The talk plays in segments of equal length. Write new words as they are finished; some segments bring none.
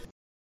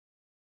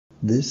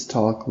This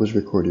talk was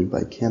recorded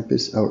by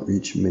Campus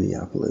Outreach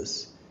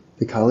Minneapolis,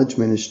 the college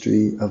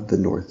ministry of the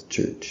North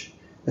Church,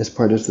 as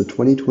part of the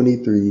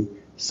 2023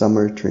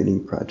 Summer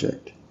Training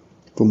Project.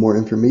 For more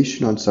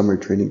information on Summer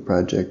Training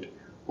Project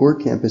or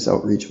Campus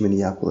Outreach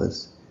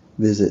Minneapolis,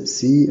 visit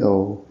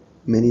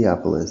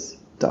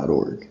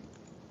ceominneapolis.org.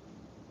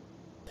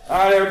 All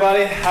right,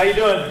 everybody, how you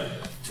doing?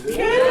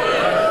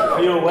 Good.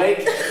 Are you awake?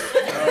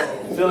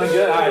 Feeling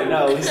good? All right,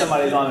 no, at least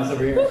somebody's honest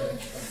over here.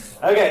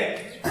 Okay,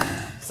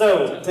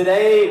 so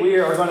today we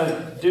are going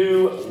to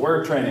do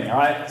word training, all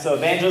right? So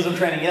evangelism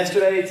training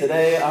yesterday.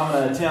 Today I'm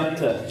going to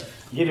attempt to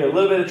give you a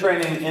little bit of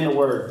training in the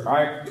word, all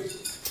right?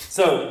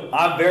 So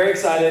I'm very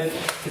excited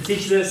to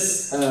teach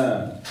this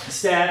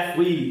staff.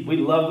 We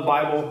love the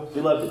Bible.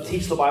 We love to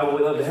teach the Bible.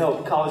 We love to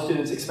help college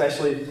students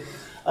especially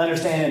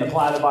understand and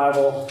apply the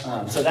Bible.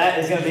 So that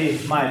is going to be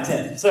my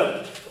intent.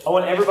 So I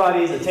want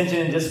everybody's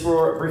attention just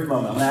for a brief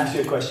moment. I'm going to ask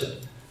you a question.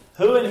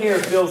 Who in here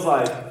feels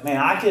like, man,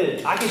 I could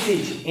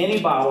teach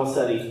any Bible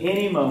study,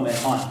 any moment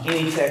on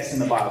any text in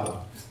the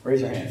Bible?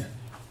 Raise your hand.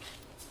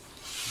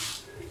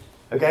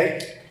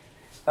 Okay?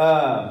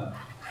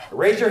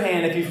 Raise your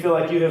hand if you feel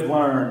like you have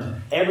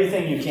learned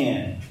everything you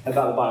can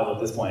about the Bible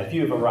at this point, if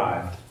you have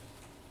arrived.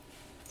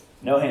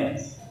 No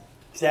hands.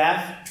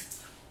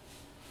 Staff?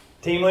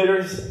 Team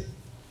leaders?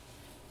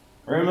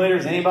 Room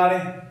leaders?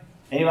 Anybody?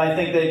 Anybody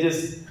think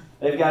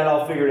they've got it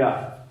all figured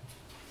out?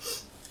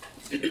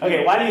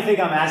 Okay, why do you think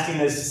I'm asking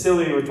this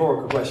silly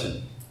rhetorical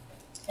question?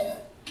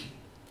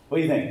 What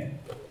do you think?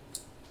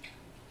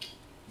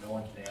 No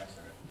one can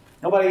answer it.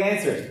 Nobody can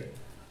answer it.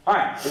 All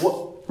right.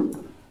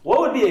 What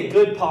would be a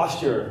good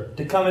posture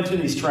to come into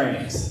these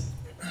trainings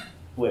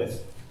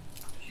with?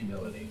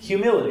 Humility.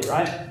 Humility,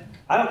 right?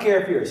 I don't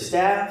care if you're a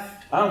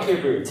staff. I don't care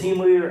if you're a team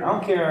leader. I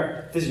don't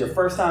care if this is your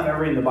first time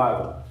ever reading the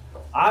Bible.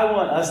 I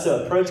want us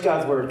to approach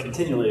God's Word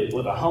continually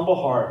with a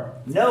humble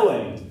heart,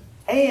 knowing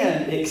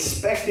and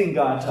expecting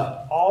God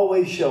to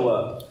always show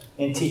up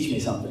and teach me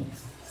something.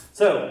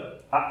 So,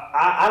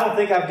 I don't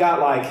think I've got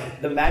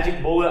like the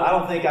magic bullet. I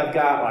don't think I've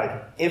got like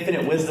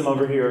infinite wisdom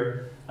over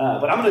here.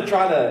 But I'm going to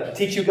try to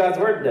teach you God's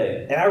Word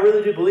today. And I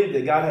really do believe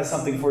that God has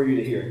something for you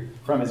to hear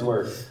from His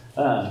Word.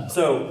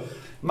 So,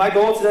 my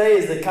goal today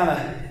is the kind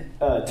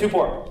of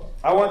two-part.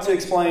 I want to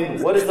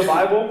explain what is the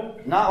Bible,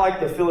 not like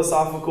the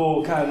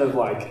philosophical kind of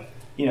like,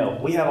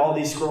 we have all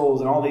these scrolls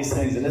and all these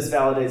things, and this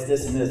validates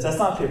this and this. That's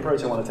not the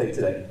approach I want to take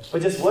today.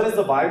 But just what is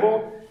the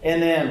Bible,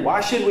 and then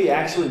why should we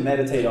actually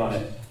meditate on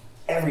it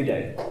every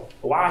day?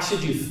 Why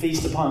should you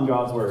feast upon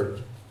God's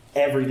Word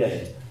every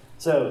day?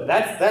 So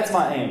that's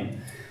my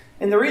aim.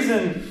 And the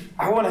reason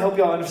I want to help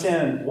y'all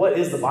understand what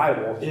is the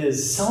Bible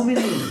is so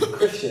many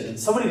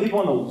Christians, so many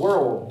people in the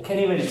world can't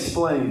even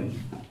explain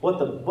what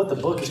the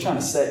book is trying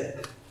to say.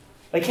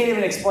 They can't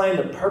even explain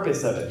the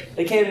purpose of it.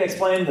 They can't even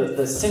explain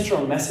the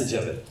central message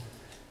of it.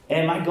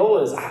 And my goal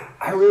is,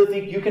 I really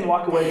think you can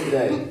walk away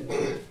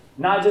today,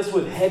 not just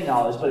with head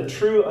knowledge, but a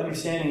true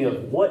understanding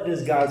of what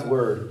does God's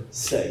Word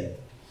say?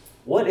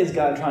 What is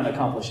God trying to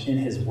accomplish in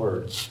His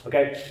Word?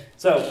 Okay?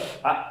 So,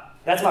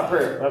 that's my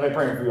prayer. I've been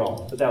praying for you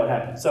all that would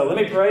happen. So let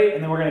me pray,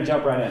 and then we're going to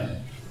jump right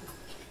in.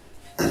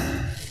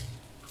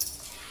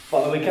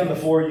 Father, we come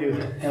before you,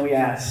 and we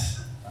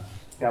ask,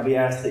 God, we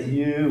ask that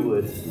you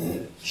would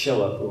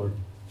show up, Lord.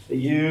 That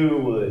you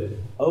would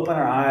open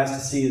our eyes to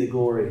see the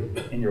glory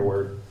in your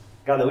Word.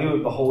 God, that we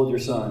would behold your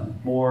Son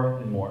more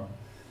and more.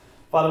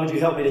 Father, would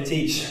you help me to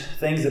teach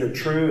things that are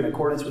true in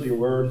accordance with your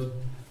Word?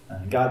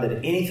 God,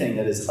 that anything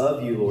that is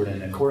of you, Lord,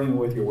 and according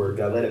with your Word,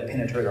 God, let it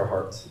penetrate our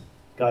hearts.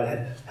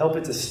 God, help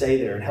it to stay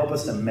there and help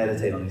us to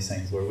meditate on these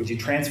things, Lord. Would you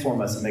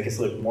transform us and make us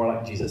look more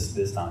like Jesus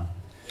this time?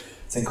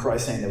 It's in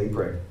Christ's name that we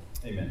pray.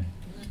 Amen.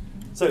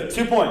 So,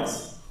 2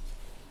 points.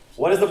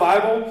 What is the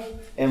Bible,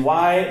 and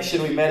why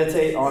should we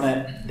meditate on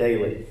it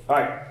daily? All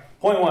right,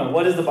 point 1,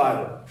 what is the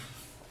Bible?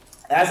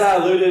 As I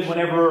alluded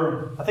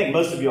whenever, I think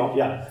most of you all,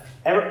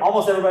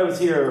 almost everybody was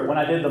here when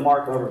I did the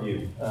Mark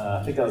overview.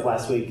 I think that was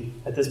last week.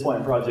 At this point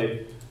in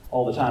project,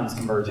 all the time is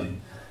converging.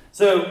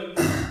 So,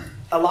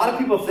 a lot of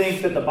people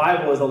think that the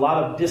Bible is a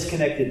lot of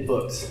disconnected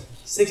books.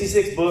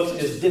 66 books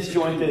is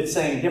disjointed,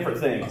 saying different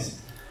things.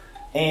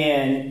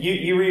 And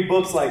you read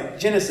books like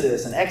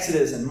Genesis and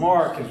Exodus and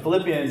Mark and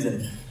Philippians,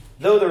 and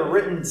though they're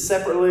written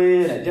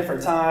separately and at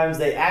different times,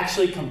 they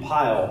actually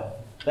compile.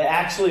 They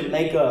actually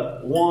make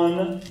up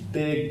one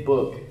big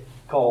book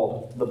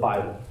called the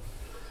Bible.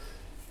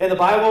 And the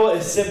Bible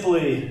is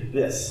simply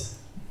this.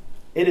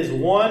 It is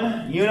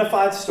one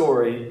unified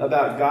story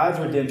about God's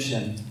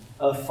redemption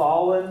of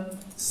fallen,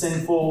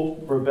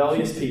 sinful,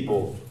 rebellious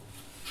people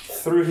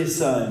through His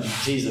Son,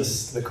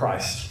 Jesus the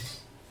Christ.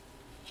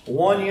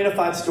 One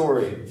unified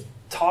story,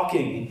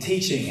 talking and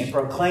teaching and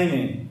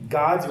proclaiming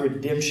God's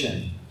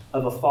redemption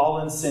of a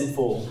fallen,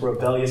 sinful,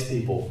 rebellious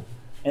people.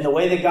 And the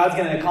way that God's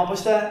going to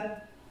accomplish that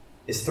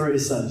is through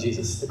His Son,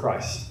 Jesus the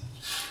Christ.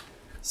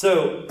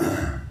 So,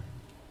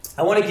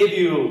 I want to give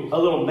you a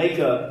little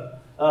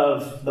makeup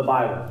of the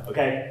Bible,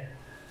 okay?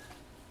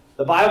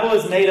 The Bible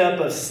is made up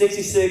of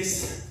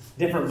 66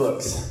 different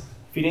books.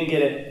 If you didn't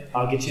get it,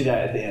 I'll get you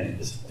that at the end.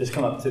 Just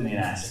come up to me and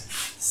ask.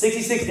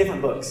 66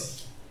 different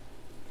books.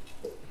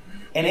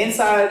 And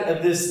inside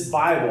of this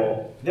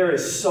Bible, there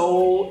is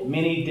so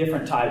many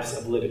different types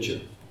of literature.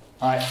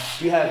 All right?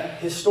 You have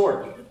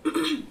historic.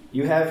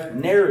 You have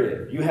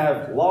narrative. You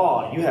have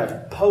law. You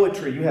have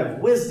poetry. You have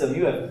wisdom.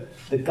 You have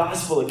the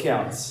gospel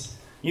accounts.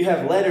 You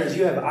have letters.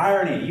 You have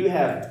irony. You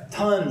have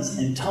tons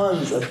and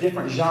tons of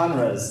different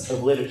genres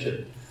of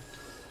literature.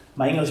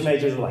 My English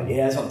majors are like,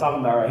 yeah, that's what I'm talking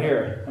about right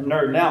here. I'm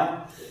nerding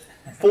out.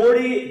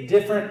 40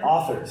 different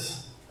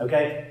authors.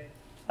 Okay?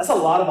 That's a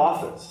lot of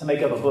authors to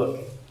make up a book.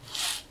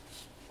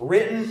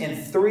 Written in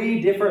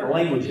 3 different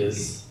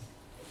languages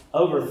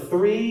over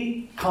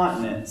 3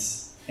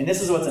 continents. And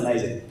this is what's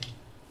amazing.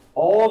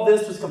 All of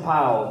this was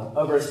compiled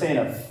over a span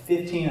of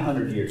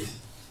 1,500 years.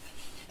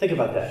 Think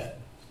about that.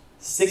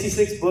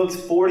 66 books,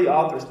 40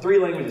 authors, 3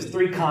 languages,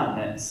 3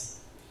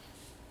 continents.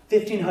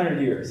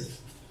 1,500 years.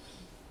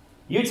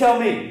 You tell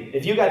me,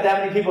 if you got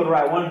that many people to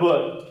write one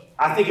book,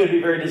 I think it would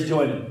be very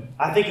disjointed.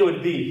 I think it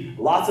would be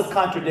lots of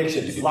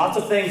contradictions, lots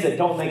of things that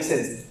don't make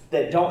sense,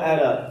 that don't add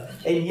up.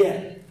 And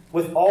yet,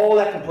 with all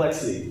that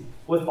complexity,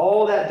 with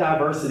all that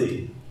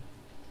diversity,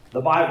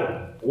 the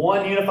Bible,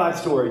 one unified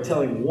story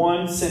telling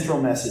one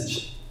central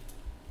message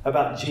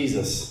about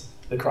Jesus,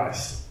 the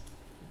Christ.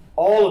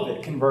 All of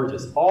it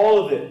converges.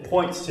 All of it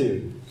points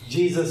to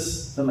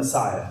Jesus, the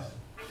Messiah.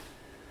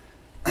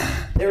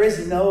 There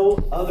is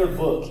no other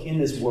book in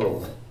this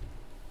world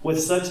with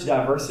such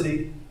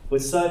diversity,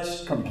 with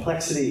such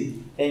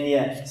complexity, and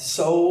yet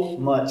so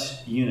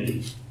much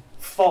unity.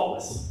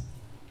 Faultless.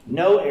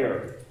 No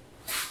error.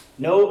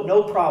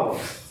 No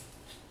problems.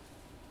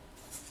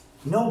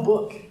 No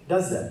book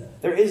does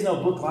that. There is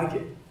no book like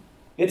it.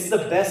 It's the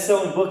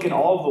best-selling book in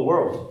all of the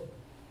world.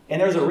 And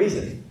there's a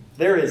reason.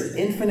 There is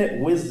infinite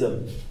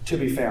wisdom to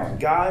be found.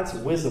 God's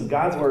wisdom,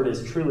 God's word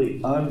is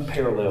truly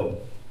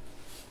unparalleled.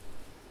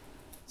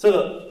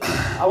 So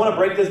I want to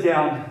break this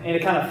down into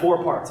kind of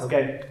 4 parts,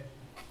 okay?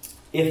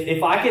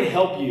 If I can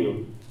help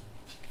you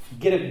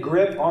get a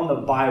grip on the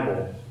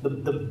Bible,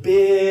 the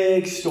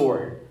big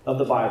story of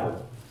the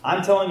Bible,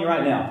 I'm telling you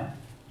right now,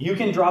 you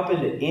can drop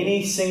into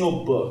any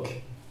single book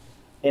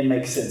and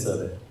make sense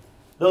of it.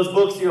 Those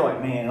books, you're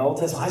like, man, Old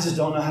Testament, I just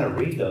don't know how to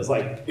read those.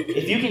 Like,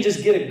 if you can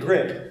just get a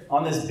grip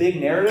on this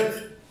big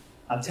narrative,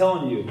 I'm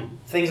telling you,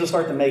 things will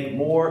start to make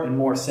more and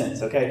more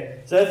sense,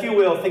 okay? So if you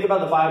will, think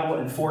about the Bible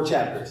in 4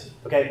 chapters,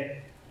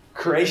 okay?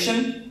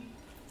 Creation,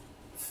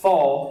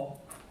 fall,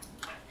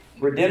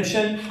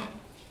 redemption,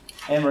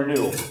 and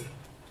renewal.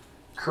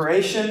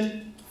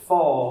 Creation,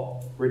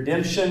 fall,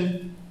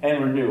 redemption,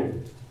 and renewal.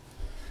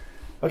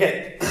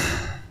 Okay,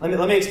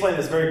 let me explain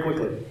this very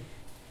quickly.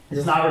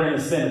 It's not we're going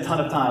to spend a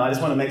ton of time. I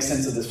just want to make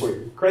sense of this for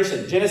you.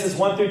 Creation, Genesis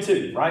 1 through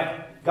 2,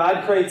 right?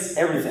 God creates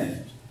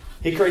everything.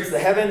 He creates the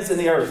heavens and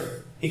the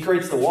earth. He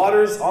creates the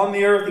waters on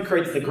the earth. He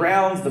creates the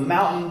grounds, the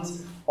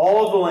mountains,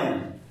 all of the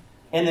land.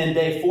 And then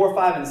day 4,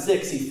 5, and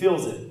 6, he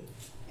fills it.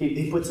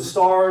 He puts the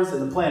stars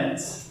and the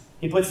planets.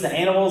 He puts the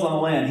animals on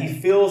the land. He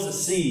fills the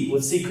sea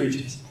with sea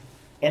creatures.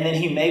 And then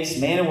he makes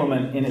man and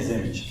woman in his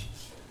image.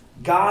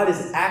 God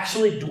is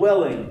actually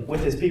dwelling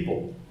with his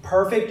people.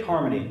 Perfect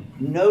harmony.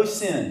 No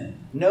sin.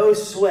 No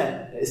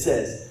sweat, it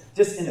says.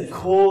 Just in the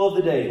cool of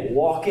the day,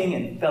 walking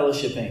and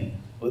fellowshipping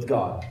with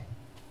God.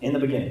 In the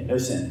beginning, no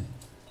sin.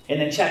 And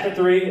then chapter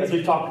 3, as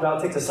we've talked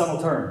about, takes a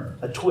subtle turn,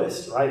 a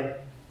twist, right?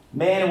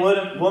 Man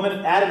and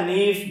woman, Adam and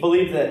Eve,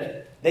 believe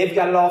that they've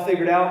got it all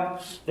figured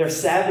out. They're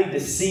sadly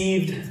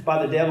deceived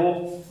by the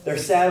devil. They're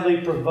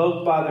sadly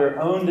provoked by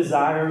their own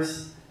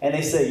desires. And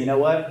they say, you know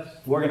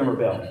what? We're going to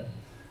rebel.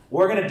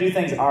 We're going to do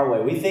things our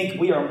way. We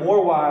think we are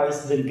more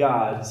wise than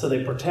God. So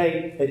they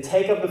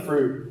take up the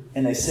fruit,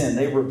 and they sin.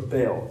 They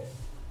rebel.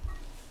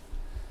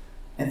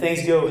 And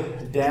things go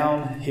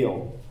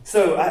downhill.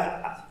 So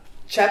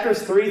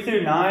chapters 3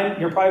 through 9,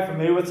 you're probably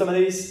familiar with some of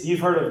these.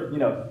 You've heard of,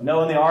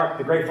 Noah and the ark,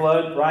 the great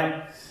flood,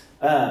 right?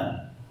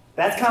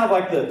 That's kind of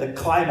like the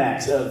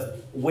climax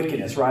of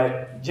wickedness,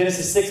 right?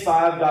 Genesis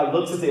 6:5, God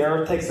looks at the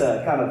earth, takes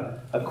a kind of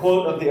a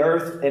quote of the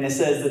earth, and it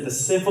says that the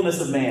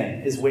sinfulness of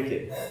man is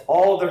wicked.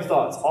 All of their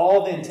thoughts,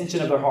 all the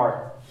intention of their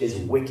heart is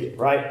wicked,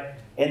 right?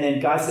 And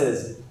then God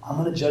says, I'm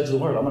going to judge the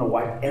world. I'm going to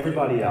wipe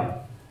everybody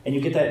out. And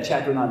you get that in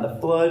chapter 9. The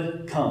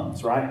flood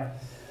comes, right?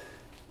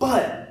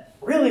 But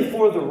really,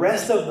 for the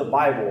rest of the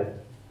Bible,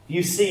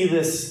 you see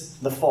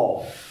the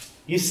fall.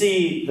 You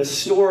see the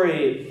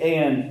story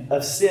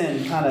of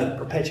sin kind of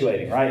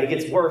perpetuating, right? It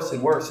gets worse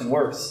and worse and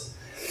worse.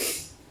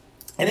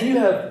 And then you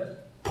have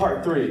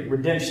part 3,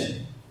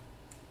 redemption.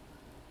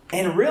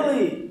 And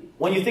really,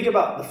 when you think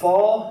about the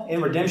fall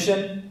and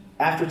redemption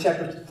after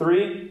chapter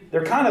 3,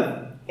 they're kind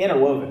of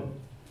interwoven.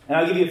 And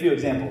I'll give you a few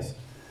examples.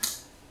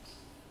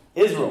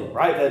 Israel,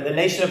 right? The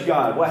nation of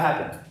God. What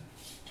happened?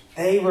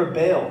 They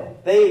rebel.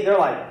 They're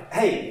like,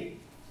 hey,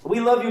 we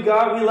love you,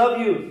 God. We love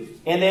you.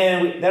 And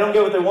then they don't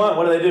get what they want.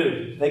 What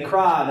do? They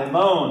cry, they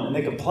moan, and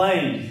they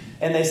complain.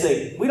 And they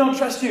say, we don't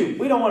trust you.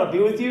 We don't want to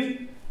be with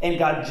you. And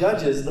God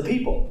judges the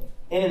people.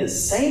 And at the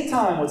same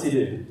time, what's he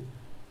do?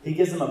 He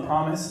gives them a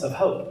promise of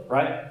hope,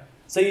 right?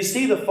 So you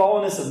see the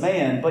fallenness of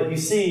man, but you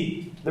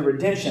see the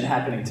redemption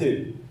happening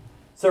too.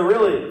 So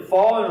really,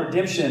 fall and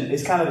redemption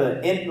is kind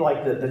of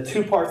the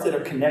two parts that are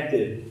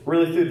connected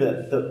really through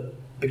the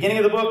beginning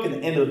of the book and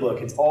the end of the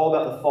book. It's all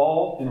about the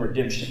fall and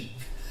redemption.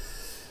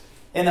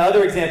 And the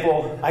other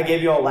example I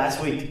gave you all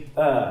last week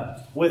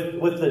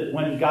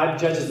when God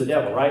judges the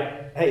devil,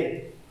 right?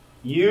 Hey,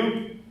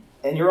 you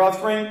and your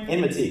offspring,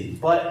 enmity,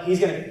 but he's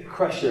going to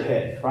crush your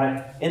head,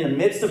 right? In the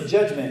midst of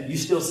judgment, you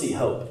still see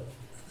hope.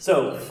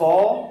 So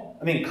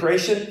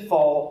creation,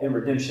 fall, and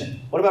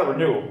redemption. What about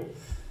renewal?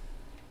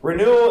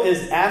 Renewal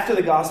is after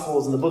the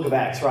Gospels in the book of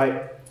Acts,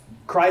 right?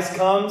 Christ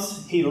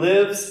comes, he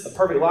lives a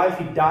perfect life,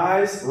 he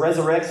dies,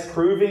 resurrects,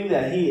 proving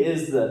that he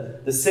is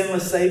the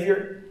sinless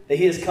Savior, that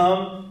he has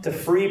come to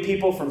free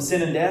people from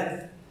sin and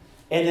death.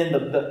 And then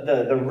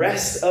the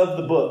rest of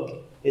the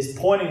book is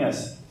pointing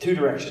us two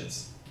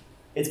directions.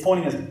 It's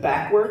pointing us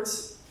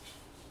backwards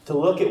to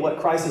look at what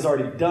Christ has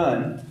already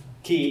done,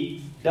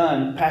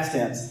 past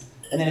tense,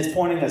 and then it's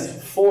pointing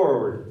us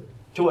forward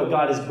to what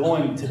God is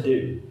going to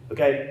do.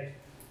 Okay?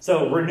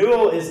 So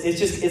renewal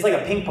it's like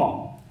a ping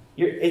pong.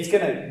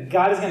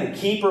 God is going to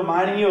keep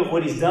reminding you of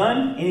what he's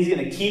done, and he's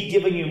going to keep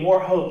giving you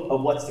more hope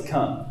of what's to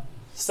come.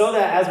 So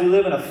that as we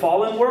live in a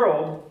fallen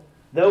world,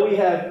 though we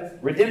have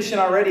redemption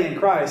already in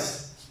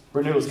Christ,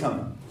 renewal is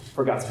coming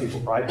for God's people,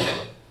 right?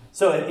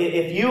 So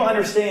if you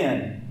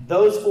understand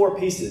those four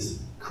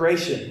pieces,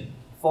 creation,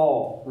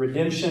 fall,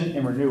 redemption,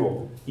 and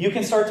renewal, you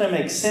can start to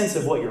make sense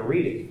of what you're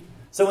reading.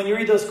 So when you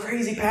read those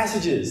crazy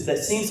passages that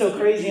seem so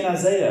crazy in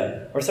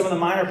Isaiah or some of the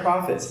minor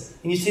prophets,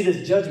 and you see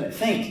this judgment,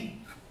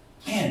 think,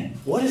 man,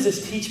 what does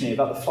this teach me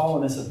about the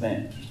fallenness of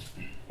man?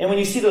 And when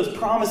you see those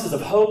promises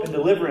of hope and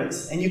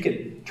deliverance, and you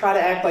can try to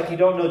act like you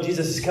don't know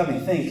Jesus is coming,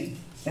 think,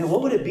 man,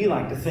 what would it be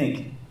like to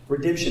think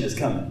redemption is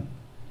coming?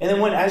 And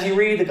then as you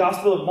read the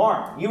Gospel of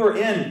Mark, you are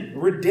in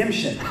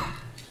redemption.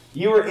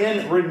 You are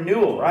in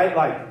renewal, right?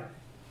 Like,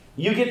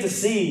 you get to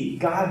see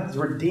God's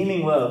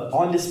redeeming love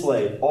on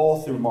display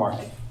all through Mark.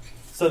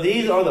 So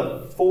these are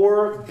the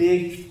four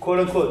big,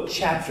 quote-unquote,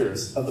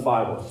 chapters of the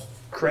Bible.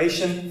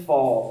 Creation,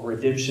 fall,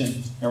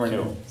 redemption, and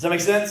renewal. Does that make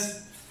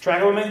sense?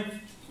 Tracking with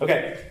me?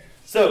 Okay.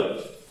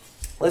 So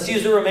let's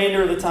use the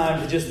remainder of the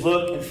time to just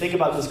look and think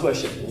about this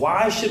question.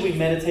 Why should we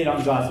meditate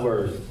on God's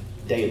Word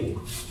daily?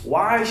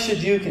 Why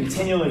should you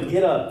continually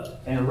get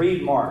up and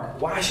read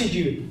Mark? Why should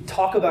you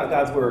talk about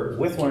God's Word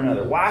with one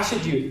another? Why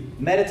should you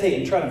meditate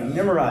and try to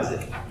memorize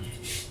it?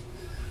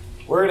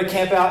 We're going to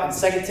camp out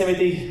in 2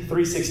 Timothy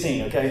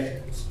 3:16,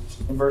 okay?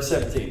 In verse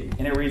 17.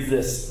 And it reads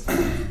this.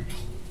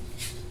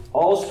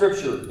 All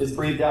Scripture is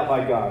breathed out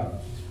by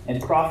God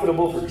and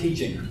profitable for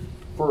teaching,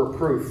 for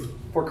reproof,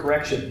 for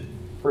correction,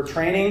 for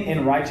training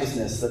in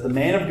righteousness, that the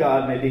man of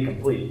God may be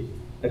complete,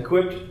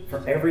 equipped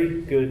for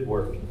every good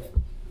work.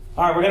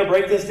 All right, we're going to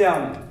break this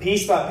down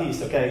piece by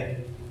piece,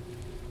 okay?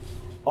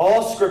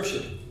 All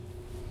Scripture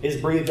is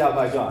breathed out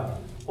by God.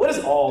 What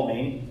does all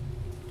mean?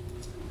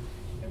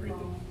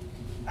 Everything.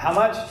 How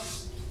much?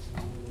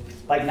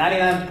 Like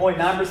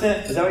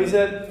 99.9%? Is that what you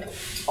said?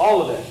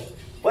 All of it.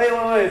 Wait.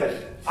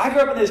 I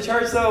grew up in this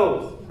church,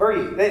 though,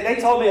 Burgy, they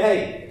told me,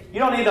 hey, you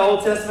don't need the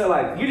Old Testament.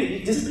 Like,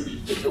 you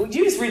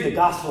just read the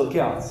gospel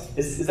accounts.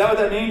 Is that what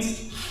that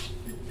means?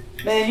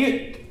 Man,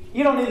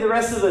 you don't need the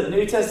rest of the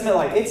New Testament.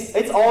 Like,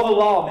 it's all the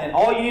law, man.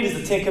 All you need is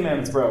the Ten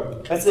Commandments,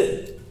 bro. That's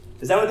it.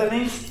 Is that what that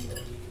means?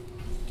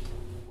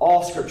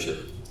 All Scripture.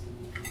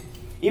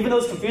 Even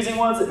those confusing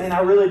ones that, man, I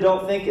really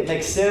don't think it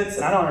makes sense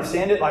and I don't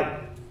understand it. Like,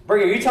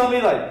 Burgy, are you telling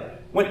me, like,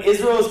 when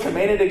Israel is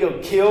commanded to go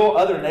kill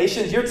other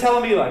nations, you're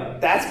telling me,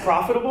 like, that's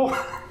profitable?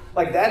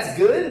 Like, that's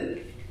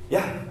good?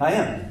 Yeah, I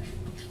am.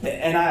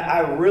 And I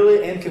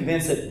really am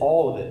convinced that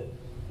all of it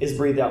is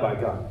breathed out by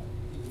God.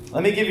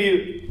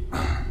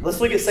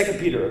 Let's look at 2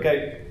 Peter,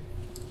 okay?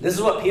 This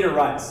is what Peter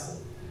writes.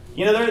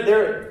 You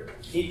know,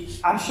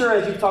 I'm sure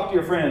as you've talked to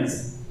your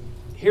friends,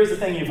 here's the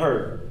thing you've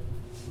heard.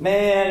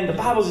 Man, the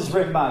Bible's just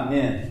written by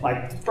men.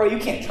 Like, bro, you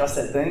can't trust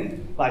that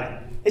thing. Like,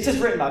 it's just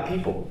written by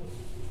people.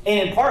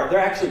 And in part, they're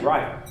actually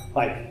right.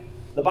 Like,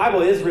 the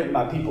Bible is written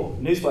by people.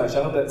 Newsflash,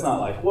 I hope that's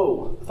not like,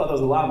 whoa, I thought that was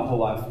a lie my whole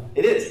life.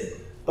 It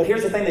is. But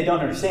here's the thing they don't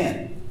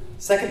understand.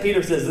 2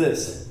 Peter says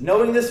this,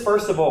 knowing this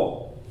first of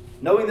all,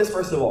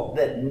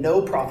 that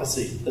no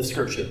prophecy of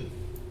Scripture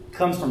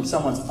comes from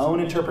someone's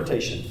own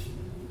interpretation.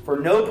 For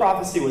no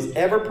prophecy was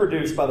ever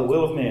produced by the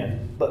will of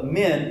man, but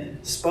men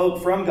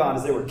spoke from God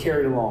as they were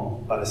carried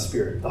along by the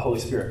Spirit, the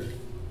Holy Spirit.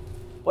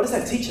 What does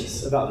that teach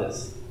us about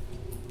this?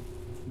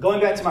 Going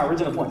back to my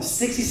original point,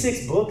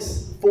 66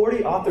 books,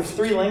 40 authors,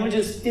 3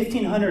 languages,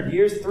 1,500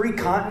 years, 3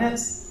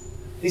 continents.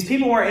 These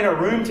people weren't in a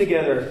room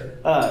together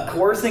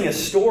coercing a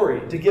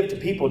story to give to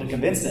people to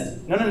convince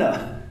them. No.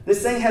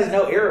 This thing has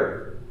no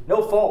error,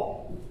 no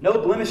fault, no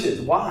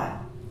blemishes. Why?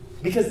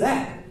 Because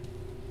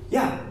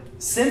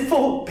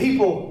sinful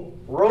people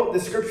wrote the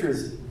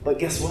Scriptures, but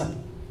guess what?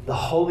 The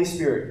Holy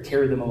Spirit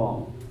carried them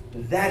along.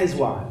 That is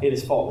why it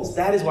is faultless.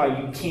 That is why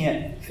you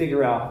can't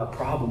figure out a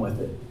problem with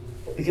it.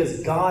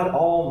 Because God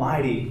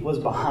Almighty was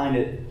behind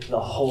it the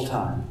whole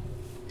time.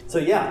 So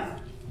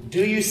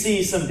Do you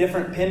see some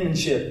different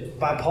penmanship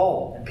by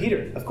Paul and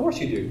Peter? Of course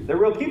you do. They're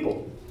real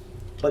people.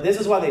 But this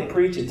is why they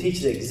preach and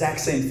teach the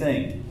exact same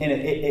thing. And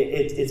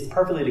it's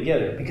perfectly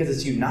together because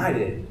it's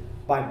united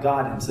by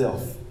God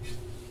himself.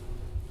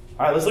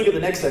 All right, let's look at the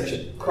next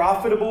section.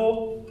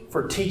 Profitable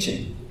for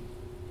teaching.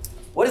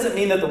 What does it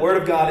mean that the Word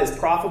of God is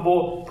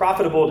profitable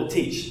to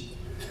teach?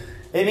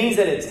 It means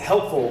that it's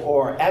helpful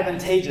or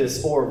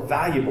advantageous or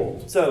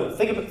valuable. So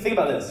think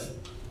about this.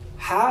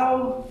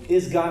 How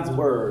is God's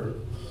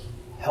Word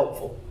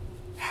helpful?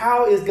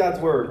 How is God's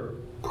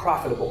Word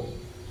profitable?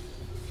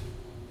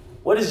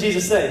 What does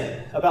Jesus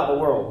say about the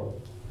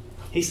world?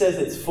 He says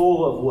it's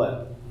full of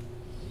what?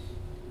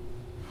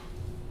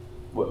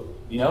 What?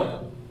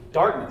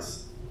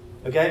 Darkness.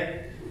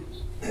 Okay?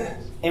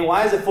 And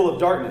why is it full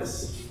of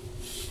darkness?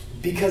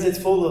 Because it's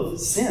full of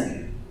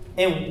sin.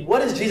 And what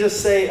does Jesus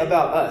say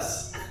about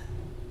us?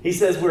 He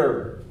says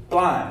we're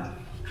blind.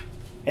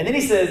 And then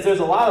he says there's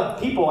a lot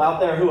of people out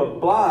there who are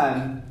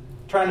blind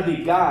trying to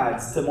be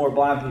guides to more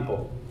blind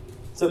people.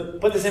 So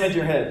put this image in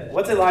your head.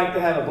 What's it like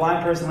to have a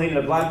blind person leading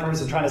a blind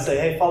person trying to say,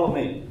 hey, follow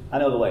me. I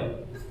know the way.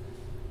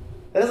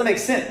 That doesn't make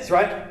sense,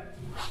 right?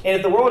 And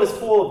if the world is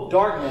full of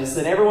darkness,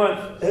 then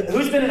everyone...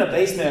 Who's been in a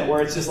basement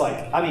where it's just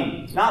like...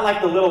 not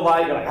like the little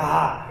light. You're like,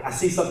 I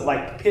see something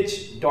like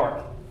pitch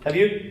dark. Have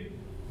you?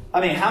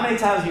 How many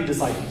times you just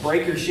like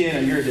break your shin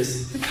and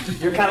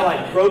you're kind of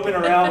like groping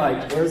around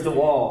like, where's the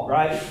wall,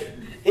 right?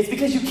 It's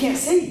because you can't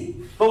see.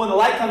 But when the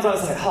light comes on,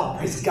 it's like, oh,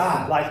 praise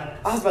God. Like,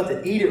 I was about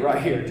to eat it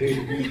right here,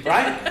 dude.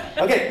 Right?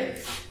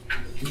 Okay.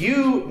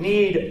 You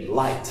need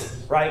light,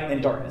 right?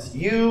 In darkness.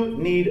 You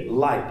need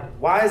light.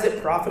 Why is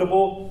it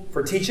profitable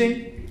for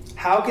teaching?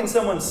 How can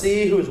someone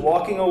see who is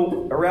walking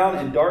around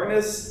in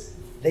darkness?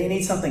 They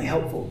need something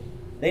helpful.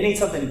 They need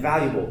something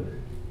valuable.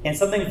 And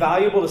something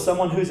valuable to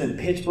someone who's in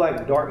pitch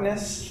black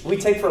darkness, we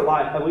take for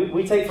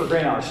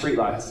granted our street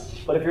lights.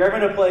 But if you're ever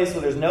in a place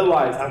where there's no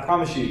lights, I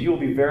promise you, you will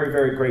be very,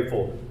 very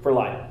grateful for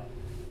light.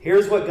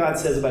 Here's what God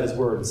says about his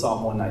word in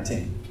Psalm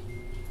 119.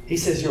 He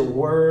says, your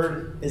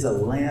word is a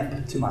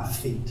lamp to my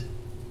feet,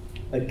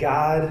 a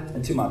guide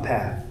unto my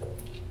path.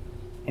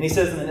 And he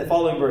says in the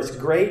following verse,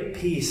 great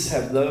peace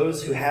have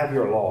those who have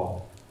your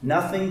law.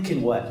 Nothing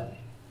can what?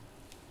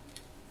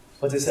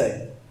 What's it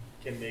say?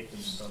 Can make them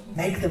stumble.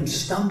 Make them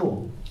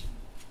stumble.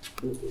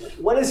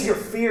 What is your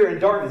fear in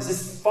darkness?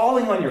 It's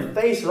falling on your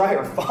face, right?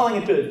 Or falling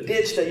into a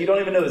ditch that you don't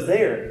even know is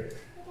there.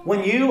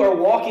 When you are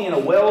walking in a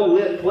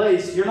well-lit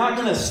place, you're not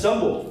going to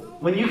stumble.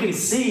 When you can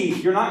see,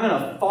 you're not going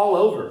to fall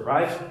over,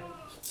 right?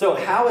 So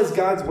how is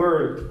God's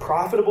word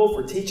profitable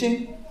for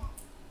teaching?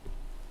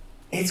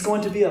 It's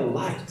going to be a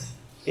light.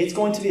 It's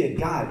going to be a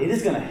guide. It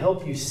is going to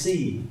help you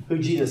see who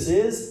Jesus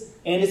is,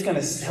 and it's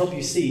going to help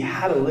you see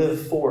how to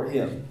live for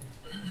him.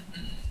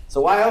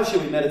 So why else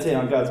should we meditate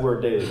on God's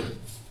word daily?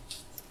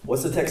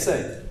 What's the text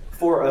say?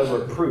 For a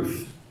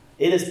reproof.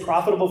 It is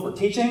profitable for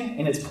teaching,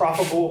 and it's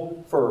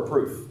profitable for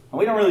reproof. And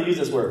we don't really use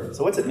this word.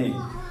 So what's it mean?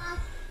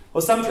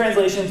 Well, some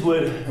translations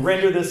would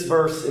render this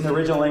verse in the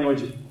original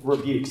language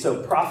rebuke.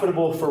 So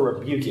profitable for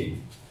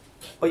rebuking.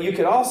 But you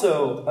could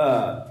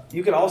also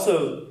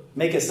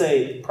make it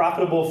say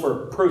profitable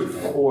for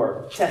proof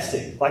or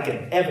testing, like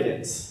an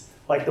evidence.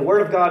 Like the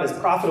word of God is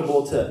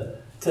profitable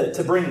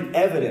to bring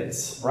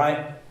evidence,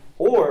 right?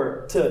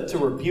 Or to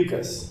rebuke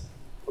us.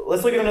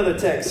 Let's look at another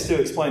text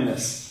to explain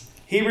this.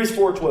 Hebrews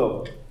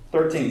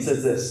 4:13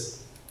 says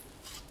this.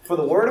 For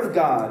the word of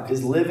God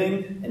is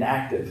living and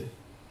active,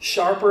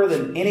 sharper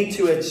than any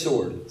two-edged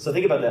sword. So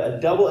think about that,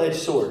 a double-edged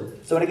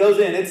sword. So when it goes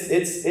in,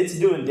 it's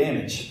doing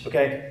damage,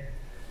 okay?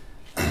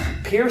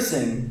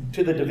 Piercing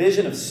to the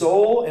division of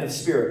soul and of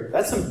spirit.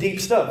 That's some deep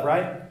stuff,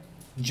 right?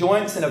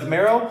 Joints and of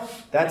marrow,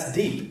 that's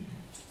deep.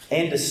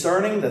 And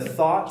discerning the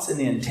thoughts and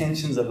the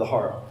intentions of the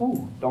heart.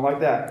 Ooh, don't like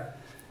that.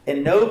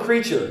 And no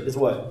creature is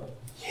what?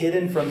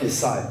 Hidden from his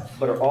sight,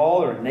 but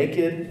all are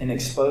naked and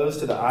exposed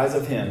to the eyes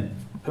of him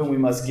whom we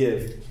must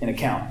give an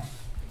account.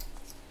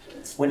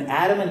 When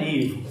Adam and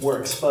Eve were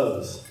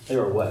exposed, they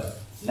were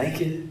what?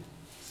 Naked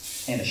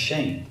and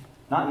ashamed.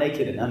 Not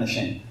naked and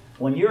unashamed.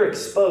 When you're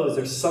exposed,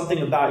 there's something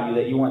about you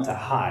that you want to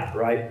hide,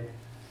 right?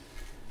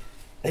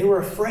 They were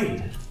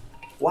afraid.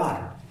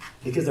 Why?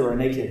 Because they were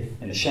naked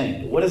and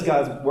ashamed. What does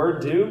God's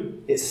word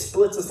do? It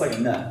splits us like a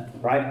nut,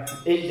 right?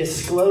 It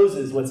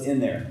discloses what's in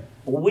there.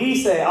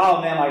 We say, oh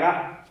man, like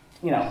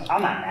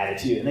I'm not mad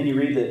at you. And then you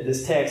read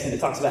this text and it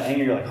talks about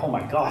anger. You're like, oh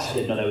my gosh, I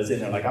didn't know that was in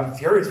there. Like, I'm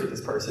furious with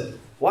this person.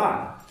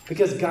 Why?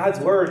 Because God's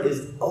word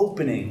is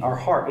opening our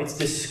heart. It's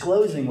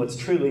disclosing what's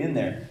truly in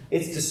there.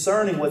 It's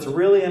discerning what's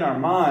really in our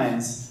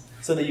minds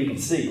so that you can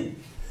see.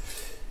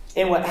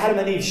 And what Adam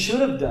and Eve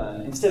should have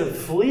done, instead of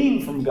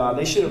fleeing from God,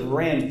 they should have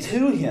ran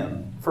to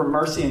him for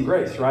mercy and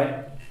grace,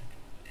 right?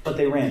 But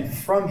they ran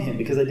from him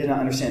because they did not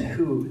understand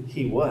who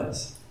he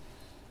was.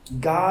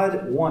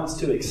 God wants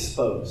to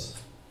expose.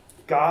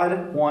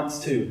 God wants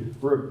to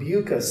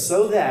rebuke us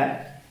so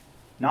that,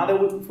 not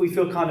that we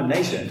feel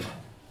condemnation,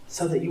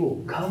 so that you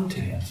will come to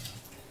him.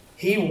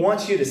 He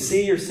wants you to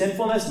see your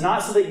sinfulness,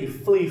 not so that you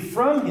flee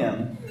from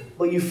him,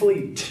 but you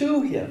flee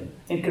to him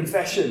in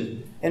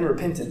confession and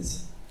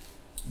repentance.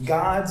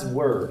 God's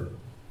word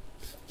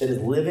that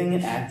is living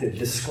and active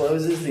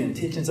discloses the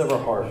intentions of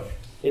our heart.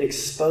 It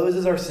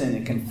exposes our sin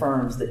and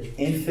confirms the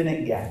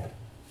infinite gap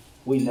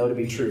we know to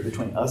be true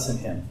between us and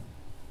him.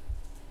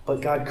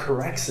 But God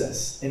corrects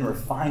us and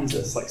refines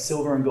us like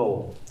silver and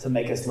gold to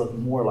make us look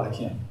more like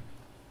him.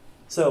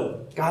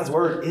 So God's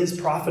word is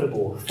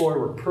profitable for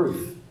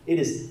reproof. It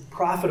is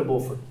profitable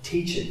for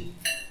teaching.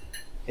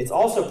 It's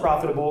also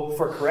profitable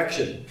for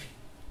correction.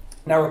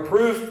 Now,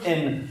 reproof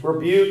and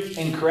rebuke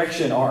and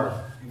correction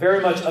are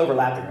very much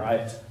overlapping,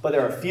 right? But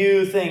there are a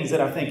few things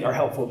that I think are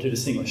helpful to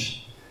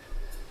distinguish.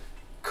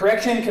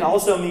 Correction can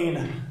also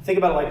mean, think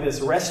about it like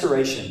this,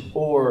 restoration,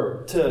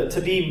 or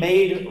to be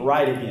made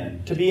right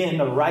again, to be in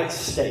the right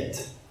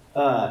state.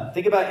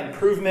 Think about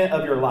improvement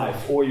of your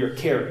life or your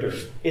character.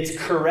 It's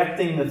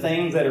correcting the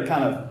things that are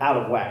kind of out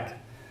of whack.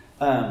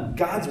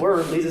 God's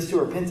word leads us to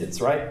repentance,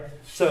 right?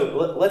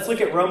 So let's look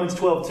at Romans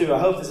 12:2. I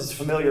hope this is a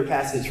familiar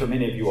passage for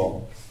many of you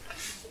all.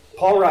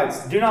 Paul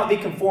writes, do not be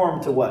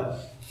conformed to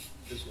what?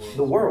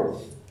 The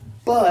world.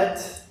 But,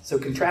 so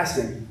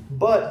contrasting,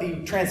 but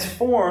be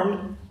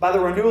transformed by the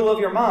renewal of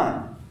your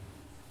mind,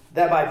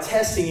 that by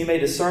testing you may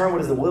discern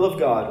what is the will of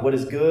God, what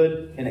is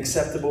good and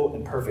acceptable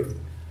and perfect.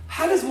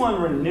 How does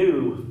one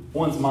renew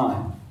one's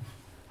mind?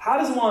 How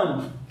does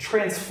one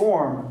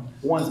transform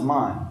one's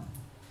mind?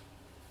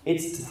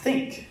 It's to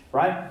think,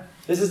 right?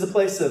 This is the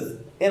place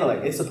of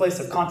intellect. It's the place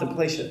of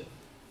contemplation.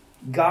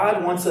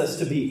 God wants us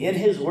to be in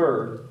his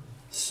word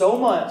so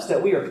much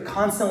that we are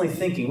constantly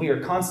thinking. We are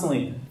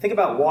constantly, think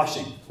about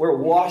washing. We're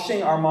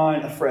washing our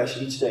mind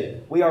afresh each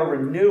day. We are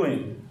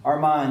renewing our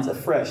minds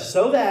afresh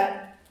so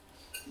that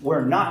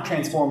we're not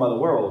transformed by the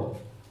world,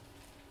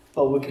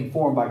 but we're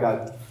conformed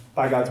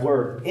by God's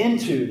word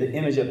into the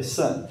image of his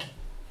Son.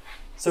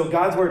 So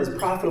God's word is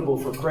profitable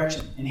for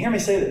correction. And hear me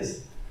say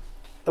this.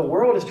 The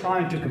world is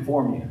trying to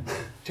conform you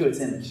to its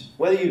image.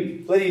 Whether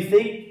you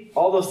think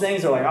all those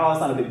things are like, oh, it's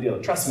not a big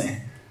deal. Trust me,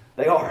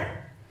 they are.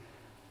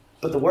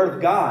 But the word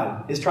of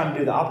God is trying to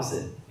do the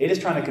opposite. It is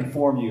trying to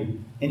conform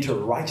you into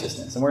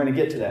righteousness. And we're going to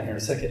get to that here in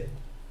a second.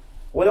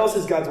 What else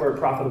is God's word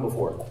profitable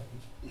for?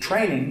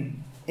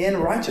 Training in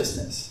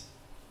righteousness.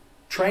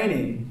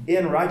 Training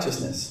in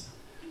righteousness.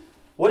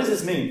 What does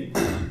this mean?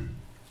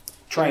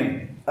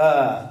 Training.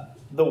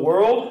 The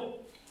world,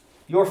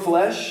 your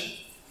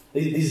flesh,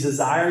 these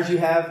desires you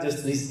have,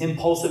 just these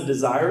impulsive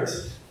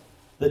desires,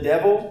 the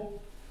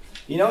devil,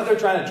 you know what they're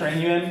trying to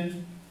train you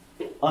in?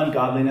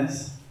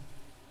 Ungodliness.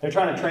 They're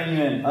trying to train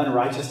you in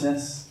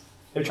unrighteousness.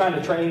 They're trying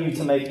to train you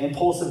to make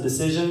impulsive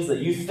decisions that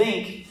you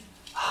think,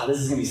 this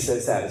is going to be so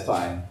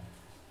satisfying.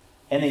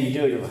 And then you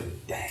do it, you're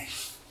like, dang.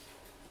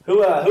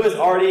 Who has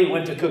already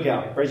went to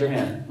cookout? Raise your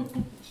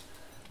hand.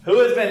 Who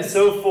has been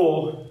so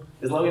full?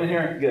 Is Logan in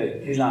here?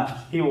 Good. He's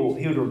not. He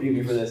would rebuke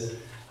me for this.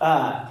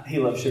 He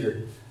loves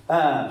sugar.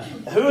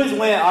 Who has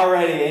went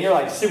already and you're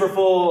like super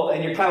full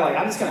and you're kind of like,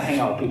 I'm just going to hang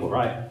out with people,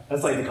 right?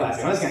 That's like the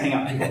classic. I'm just going to hang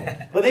out with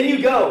people. But then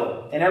you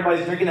go and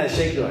everybody's drinking that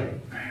shake. You're like,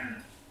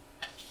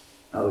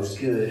 that looks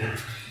good.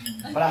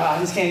 But I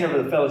just came here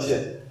for the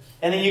fellowship.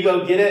 And then you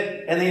go get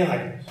it and then you're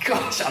like,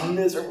 gosh, I'm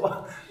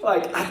miserable.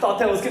 Like, I thought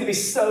that was going to be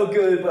so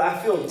good, but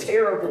I feel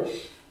terrible.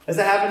 Has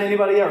that happened to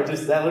anybody ever?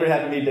 Just that literally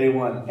happened to me day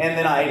one. And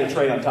then I ate a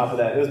tray on top of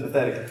that. It was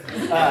pathetic.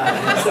 So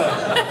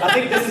I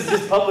think this is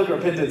just public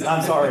repentance.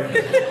 I'm sorry.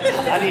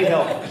 I need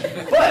help.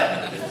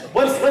 But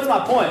what's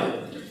my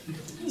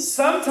point?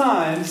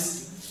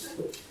 Sometimes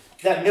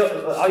that milk,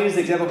 I'll use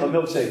the example of a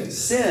milkshake.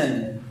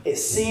 Sin, it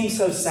seems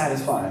so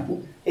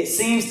satisfying. It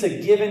seems to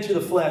give into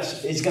the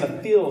flesh. It's going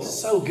to feel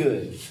so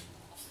good.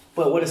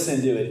 But what does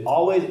sin do? It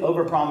always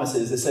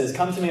overpromises. It says,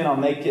 come to me and I'll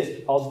make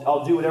it.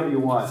 I'll do whatever you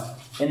want.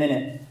 And then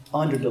it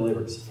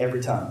under-delivers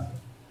every time.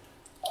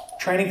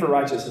 Training for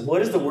righteousness.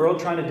 What is the world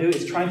trying to do?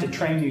 It's trying to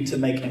train you to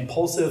make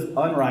impulsive,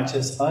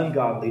 unrighteous,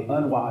 ungodly,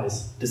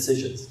 unwise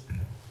decisions.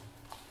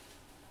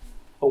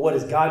 But what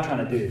is God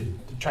trying to do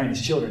to train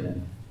his children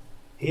in?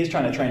 He is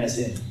trying to train us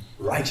in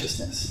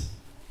righteousness.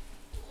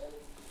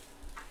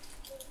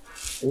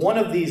 One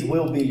of these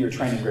will be your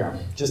training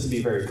ground, just to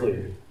be very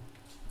clear.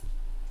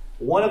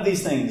 One of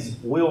these things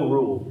will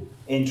rule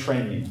and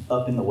train you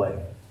up in the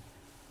way.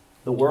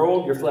 The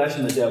world, your flesh,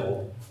 and the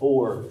devil,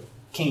 or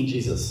King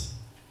Jesus.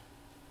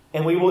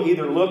 And we will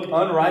either look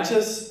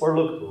unrighteous or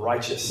look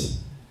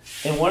righteous.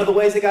 And one of the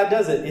ways that God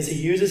does it is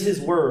he uses his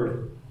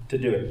word to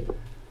do it.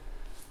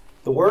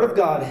 The word of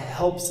God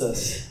helps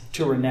us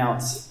to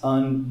renounce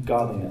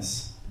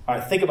ungodliness. All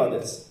right, think about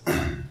this.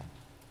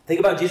 Think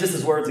about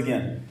Jesus' words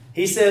again.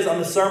 He says on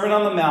the Sermon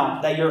on the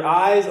Mount that your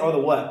eyes are the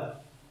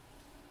what?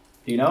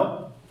 Do you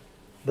know?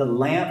 The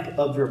lamp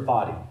of your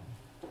body.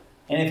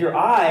 And if your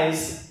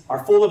eyes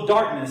are full of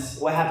darkness,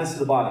 what happens to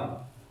the body?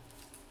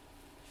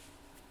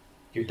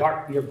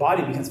 Your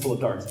body becomes full of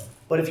darkness.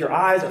 But if your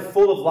eyes are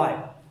full of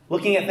light,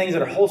 looking at things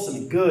that are wholesome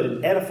and good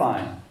and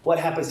edifying, what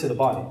happens to the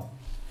body?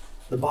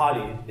 The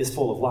body is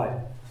full of light.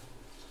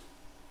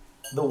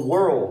 The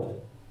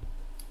world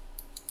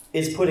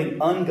is putting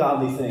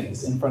ungodly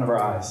things in front of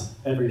our eyes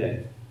every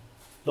day.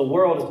 The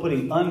world is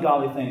putting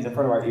ungodly things in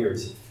front of our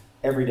ears.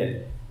 every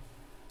day.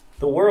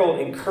 The world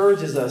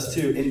encourages us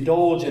to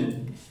indulge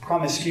in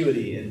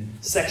promiscuity and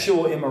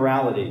sexual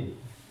immorality.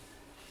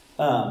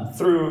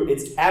 Through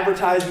its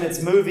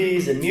advertisements,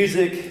 movies, and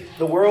music,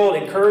 the world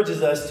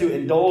encourages us to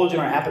indulge in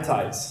our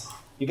appetites.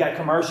 You got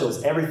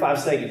commercials every 5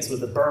 seconds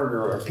with a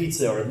burger or a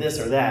pizza or this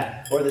or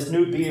that, or this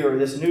new beer or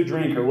this new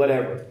drink or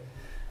whatever.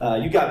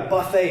 You got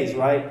buffets,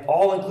 right?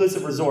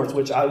 All-inclusive resorts,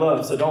 which I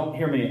love, so don't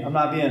hear me. I'm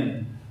not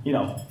being,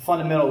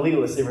 fundamental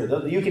legalist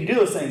here. You can do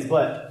those things,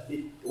 but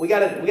we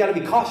gotta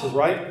be cautious,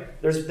 right?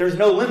 There's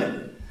no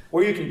limit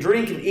where you can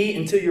drink and eat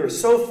until you're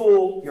so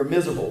full you're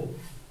miserable.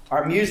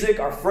 Our music,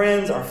 our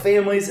friends, our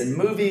families, and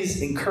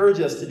movies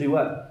encourage us to do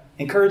what?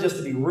 Encourage us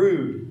to be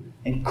rude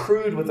and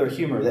crude with our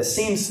humor that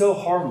seems so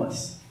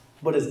harmless,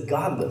 but is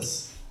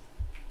godless.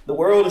 The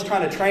world is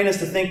trying to train us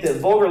to think that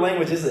vulgar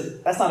language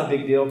that's not a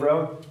big deal,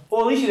 bro.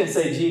 Well, at least you didn't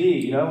say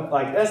GD,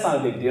 that's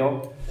not a big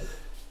deal.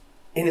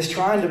 And it's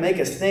trying to make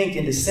us think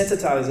and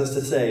desensitize us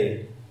to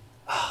say,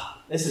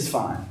 this is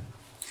fine.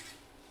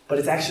 But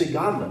it's actually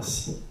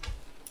godless.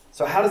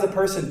 So how does a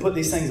person put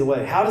these things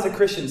away? How does a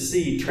Christian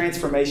see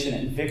transformation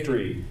and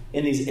victory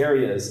in these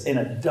areas and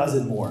a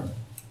dozen more?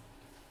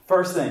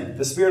 First thing,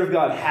 the Spirit of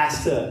God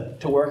has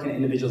to work in an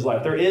individual's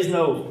life. There is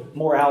no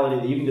morality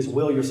that you can just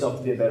will yourself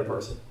to be a better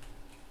person.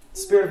 The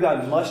Spirit of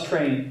God must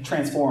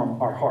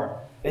transform our heart.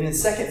 And then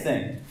second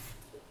thing,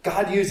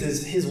 God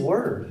uses His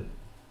Word.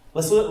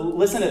 Let's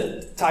listen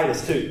to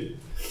Titus 2.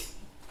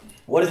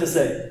 What does it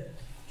say?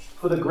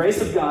 For the grace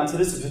of God, so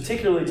this is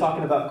particularly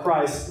talking about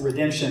Christ's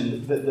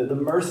redemption, the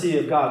mercy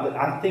of God, but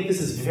I think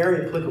this is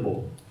very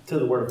applicable to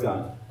the Word of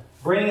God.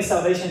 Bringing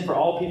salvation for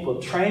all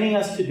people, training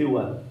us to do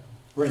what?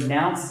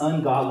 Renounce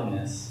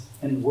ungodliness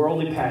and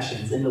worldly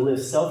passions, and to live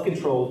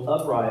self-controlled,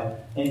 upright,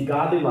 and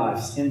godly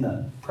lives in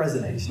the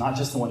present age, not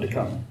just the one to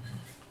come.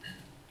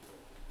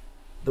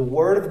 The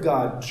Word of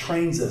God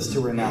trains us to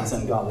renounce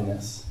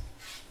ungodliness.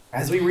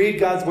 As we read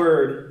God's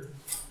Word,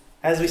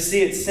 as we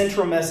see its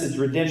central message,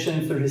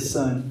 redemption through His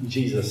Son,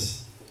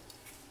 Jesus,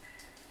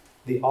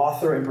 the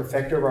author and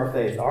perfecter of our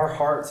faith, our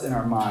hearts and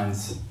our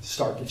minds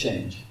start to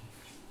change.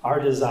 Our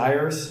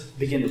desires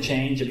begin to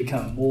change and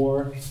become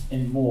more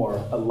and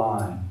more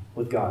aligned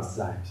with God's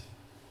desires.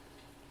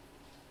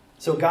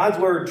 So God's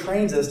Word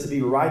trains us to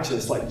be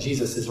righteous like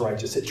Jesus is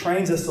righteous. It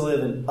trains us to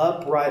live an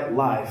upright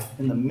life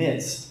in the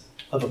midst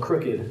of a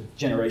crooked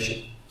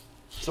generation.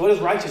 So what does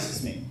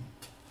righteousness mean?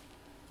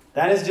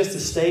 That is just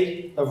a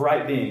state of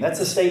right being. That's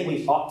a state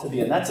we ought to be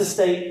in. That's a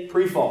state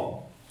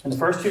pre-fall. In the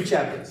first 2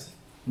 chapters,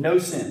 no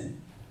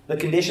sin. The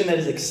condition that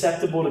is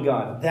acceptable to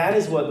God. That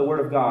is what the Word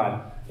of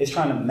God is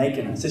trying to make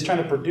in us. It's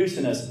trying to produce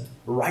in us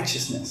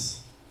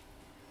righteousness.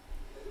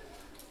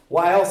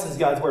 Why else is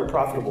God's Word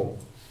profitable?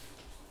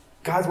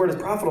 God's Word is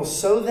profitable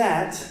so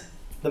that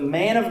the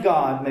man of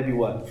God may be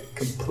what?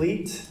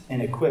 Complete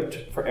and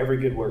equipped for every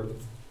good work.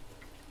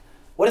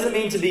 What does it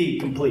mean to be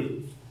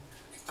complete?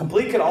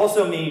 Complete could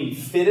also mean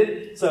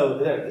fitted.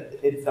 So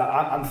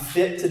I'm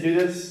fit to do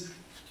this.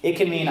 It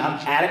can mean I'm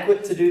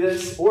adequate to do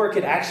this. Or it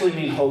could actually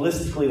mean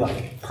holistically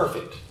like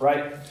perfect,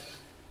 right?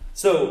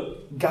 So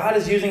God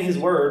is using His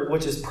Word,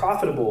 which is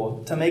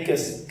profitable, to make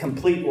us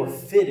complete or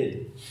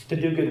fitted to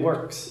do good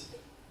works.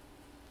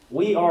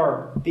 We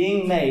are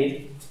being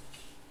made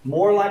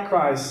more like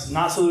Christ,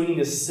 not so we can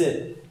just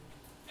sit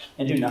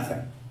and do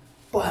nothing,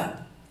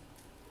 but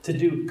to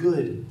do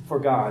good for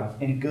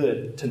God and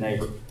good to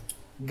neighbor.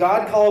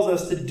 God calls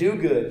us to do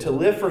good, to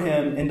live for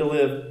Him, and to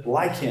live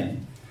like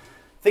Him.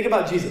 Think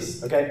about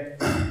Jesus, okay?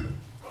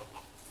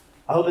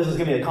 I hope this is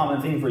going to be a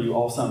common theme for you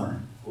all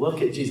summer.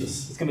 Look at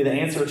Jesus. It's going to be the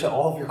answer to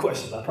all of your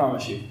questions, I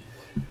promise you.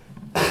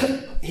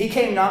 He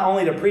came not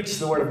only to preach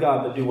the Word of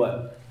God, but do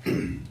what?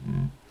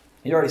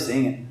 You're already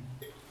seeing it.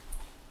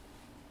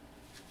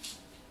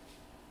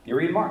 You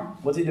read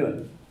Mark. What's He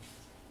doing?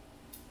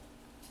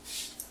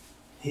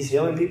 He's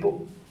healing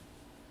people,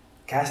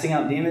 casting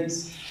out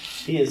demons.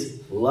 He is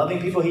loving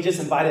people. He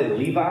just invited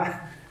Levi,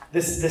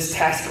 this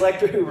tax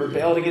collector who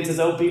rebelled against his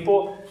own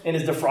people and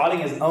is defrauding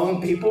his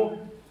own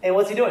people. And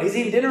what's He doing? He's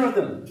eating dinner with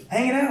them,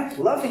 hanging out,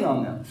 loving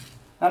on them.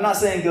 Now, I'm not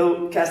saying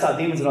go cast out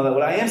demons and all that.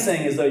 What I am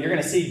saying is, though, you're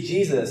going to see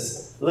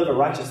Jesus live a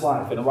righteous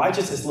life. And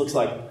righteousness looks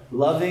like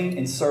loving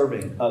and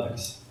serving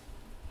others.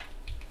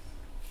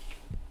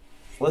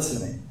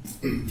 Listen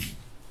to me.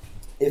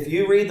 If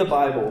you read the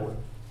Bible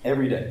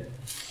every day,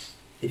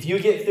 if you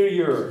get through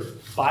your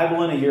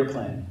Bible in a year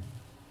plan,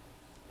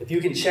 if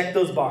you can check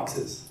those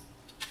boxes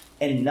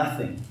and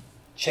nothing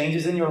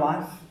changes in your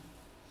life,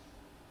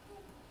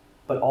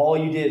 but all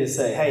you did is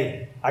say,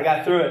 hey, I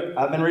got through it.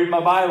 I've been reading my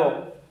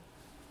Bible.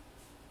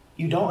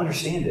 You don't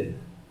understand it.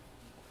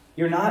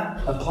 You're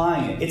not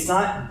applying it. It's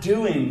not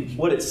doing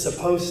what it's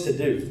supposed to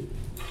do.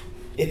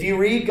 If you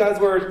read God's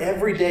Word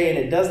every day and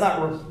it does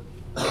not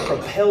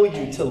propel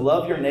you to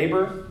love your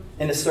neighbor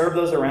and to serve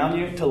those around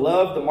you, to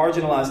love the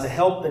marginalized, to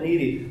help the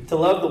needy, to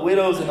love the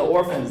widows and the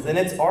orphans, then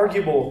it's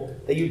arguable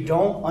that you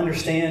don't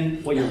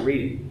understand what you're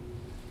reading.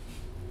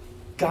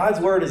 God's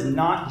Word is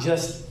not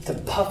just to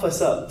puff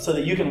us up so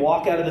that you can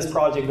walk out of this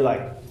project and be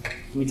like,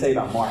 let me tell you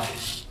about Mark.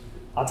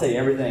 I'll tell you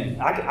everything.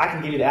 I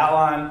can give you the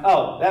outline.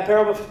 Oh, that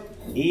parable,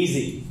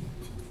 easy.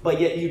 But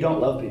yet you don't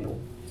love people.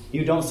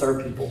 You don't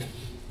serve people.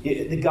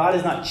 God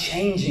is not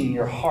changing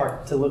your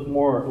heart to look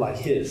more like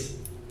His.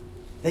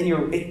 Then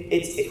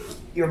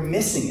you're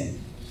missing it.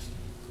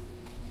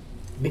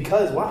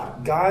 Because why?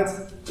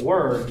 God's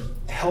Word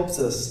helps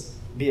us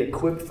be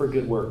equipped for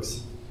good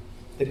works.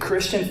 The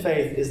Christian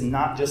faith is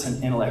not just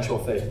an intellectual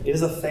faith. It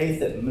is a faith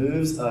that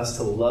moves us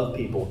to love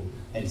people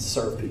and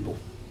serve people.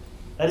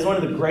 That is one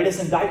of the greatest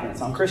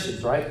indictments on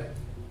Christians, right?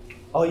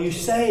 Oh, you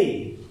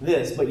say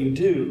this, but you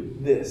do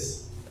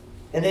this.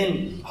 And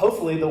then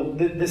hopefully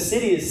the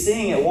city is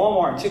seeing at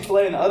Walmart and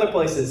Chick-fil-A and other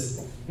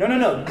places,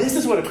 no, this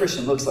is what a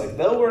Christian looks like.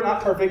 Though we're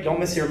not perfect, don't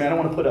mishear me. I don't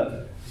want to put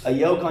a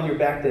yoke on your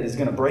back that is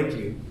going to break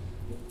you.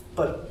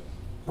 But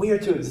we are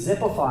to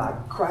exemplify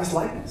Christ's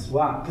likeness.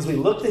 Why? Because we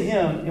look to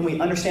Him and we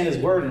understand His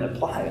Word and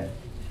apply it.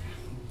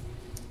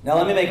 Now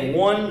let me make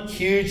one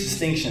huge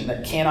distinction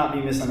that cannot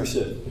be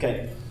misunderstood.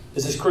 Okay?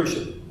 This is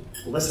crucial.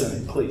 Listen to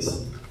me,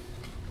 please.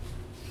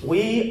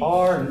 We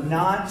are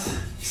not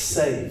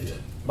saved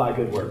by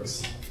good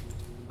works,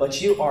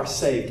 but you are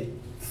saved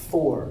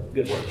for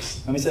good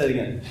works. Let me say that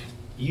again.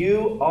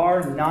 You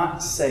are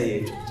not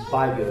saved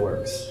by good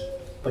works,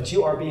 but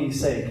you are being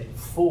saved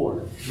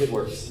for good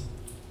works.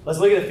 Let's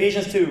look at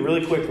Ephesians 2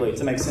 really quickly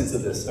to make sense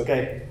of this,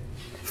 okay?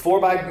 For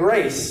by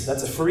grace,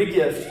 that's a free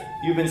gift,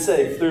 you've been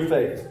saved through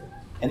faith.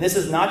 And this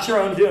is not your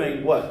own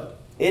doing. What?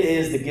 It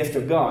is the gift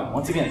of God.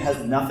 Once again, it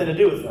has nothing to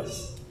do with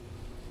us.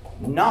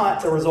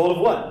 Not a result of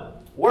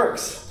what?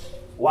 Works.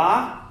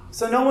 Why?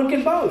 So no one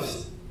can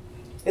boast.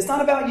 It's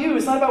not about you.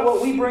 It's not about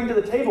what we bring to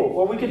the table,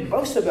 or we can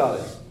boast about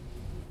it.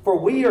 For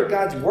we are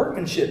God's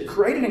workmanship,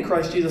 created in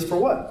Christ Jesus for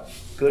what?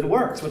 Good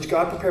works, which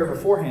God prepared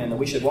beforehand that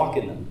we should walk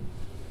in them.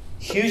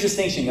 Huge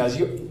distinction, guys.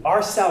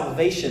 Our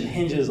salvation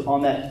hinges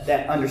on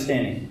that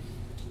understanding.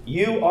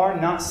 You are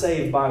not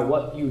saved by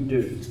what you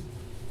do,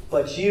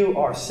 but you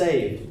are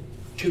saved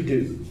to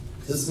do.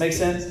 Does this make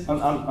sense?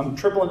 I'm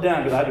tripling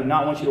down because I do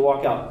not want you to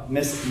walk out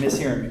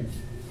mishearing me.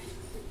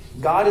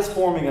 God is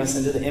forming us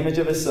into the image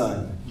of His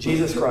Son,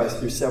 Jesus Christ,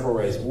 through several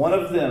ways. One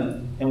of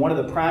them, and one of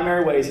the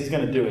primary ways He's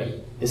going to do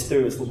it, is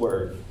through His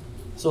Word.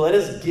 So let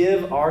us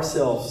give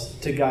ourselves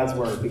to God's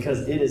Word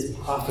because it is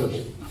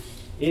profitable.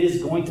 It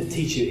is going to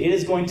teach you. It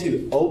is going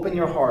to open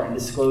your heart and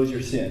disclose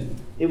your sin.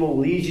 It will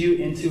lead you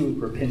into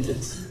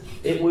repentance.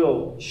 It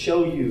will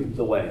show you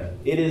the way.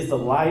 It is the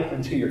light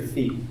unto your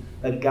feet,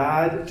 a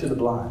guide to the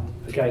blind.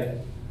 Okay?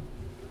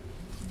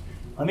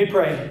 Let me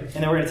pray, and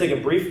then we're going to take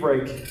a brief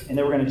break, and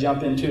then we're going to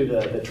jump into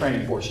the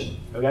training portion.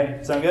 Okay?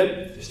 Sound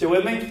good? You still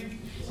with me?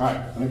 All right,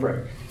 let me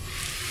pray.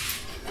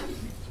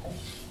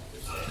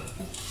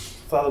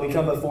 Father, we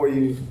come before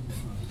you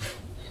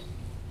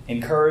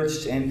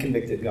encouraged and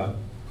convicted, God.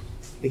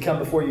 We come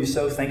before you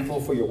so thankful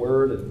for your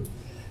word.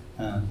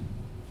 And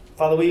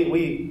Father,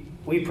 we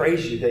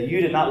praise you that you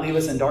did not leave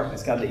us in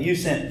darkness, God, that you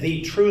sent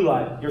the true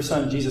light, your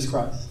Son, Jesus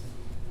Christ.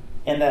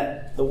 And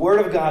that the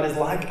Word of God is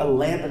like a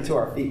lamp unto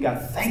our feet.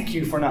 God, thank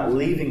you for not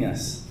leaving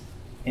us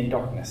in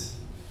darkness.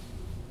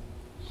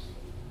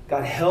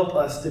 God, help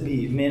us to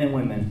be men and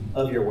women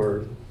of your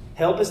Word.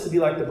 Help us to be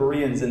like the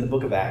Bereans in the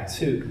book of Acts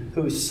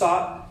who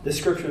sought the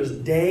Scriptures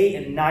day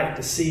and night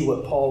to see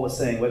what Paul was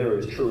saying, whether it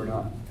was true or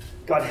not.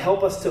 God,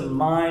 help us to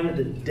mine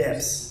the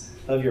depths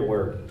of your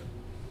Word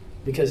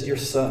because your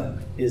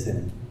Son is in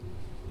it.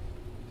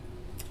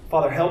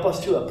 Father, help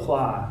us to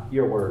apply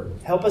your word.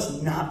 Help us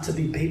not to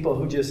be people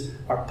who just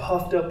are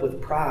puffed up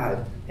with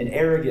pride and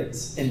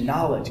arrogance and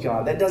knowledge,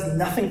 God. That does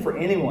nothing for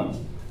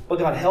anyone. But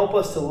God, help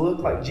us to look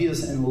like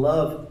Jesus and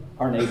love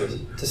our neighbors,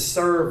 to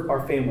serve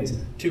our families,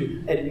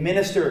 to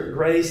administer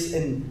grace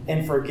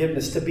and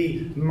forgiveness, to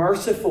be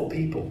merciful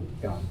people,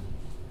 God.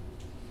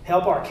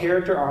 Help our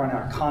character and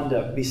our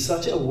conduct be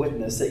such a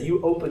witness that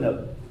you open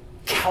up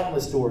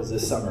countless doors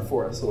this summer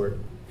for us, Lord,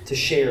 to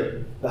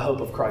share the hope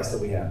of Christ that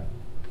we have.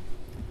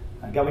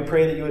 God, we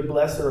pray that you would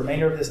bless the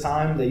remainder of this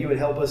time, that you would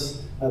help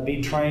us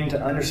be trained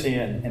to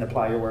understand and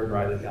apply your word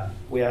rightly, God.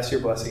 We ask your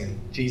blessing in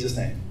Jesus'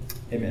 name.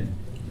 Amen.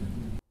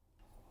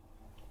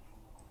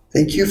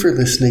 Thank you for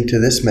listening to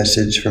this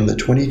message from the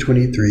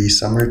 2023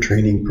 Summer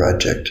Training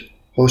Project,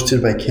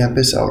 hosted by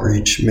Campus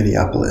Outreach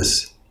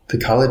Minneapolis, the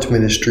college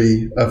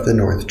ministry of the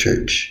North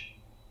Church.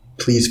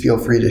 Please feel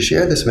free to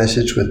share this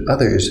message with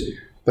others,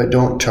 but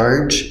don't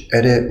charge,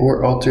 edit,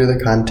 or alter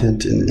the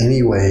content in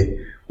any way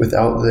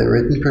without the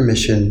written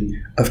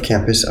permission of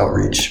Campus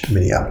Outreach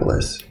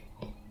Minneapolis.